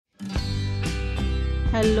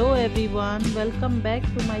Hello everyone, welcome back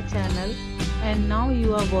to my channel, and now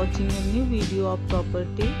you are watching a new video of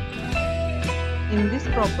property. In this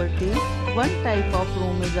property, one type of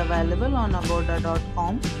room is available on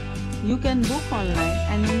agoda.com. You can book online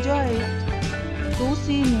and enjoy it. To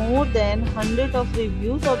see more than 100 of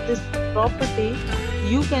reviews of this property,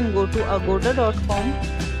 you can go to agoda.com.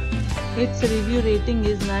 Its review rating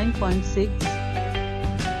is 9.6.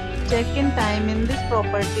 Check-in time in this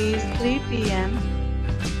property is 3 p.m.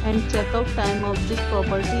 and checkout time of this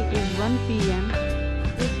property is 1 p.m.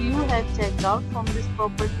 If you have checked out from this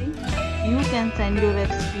property, you can send your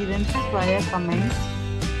experiences via comments.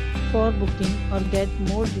 For booking or get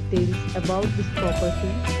more details about this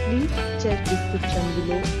property, please check description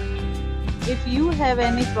below. If you have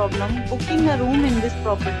any problem booking a room in this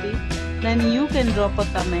property, then you can drop a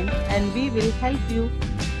comment and we will help you.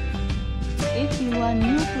 If you are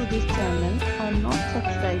new to this channel or not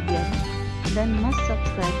subscribed yet, then must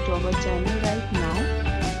subscribe to our channel right now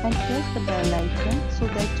and press the bell icon so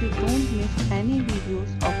that you don't miss any videos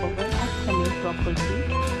of our upcoming property.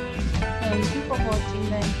 Thank you for watching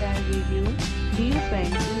the entire video. Dear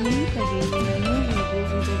friends, we meet again in a new video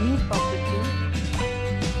with a new property.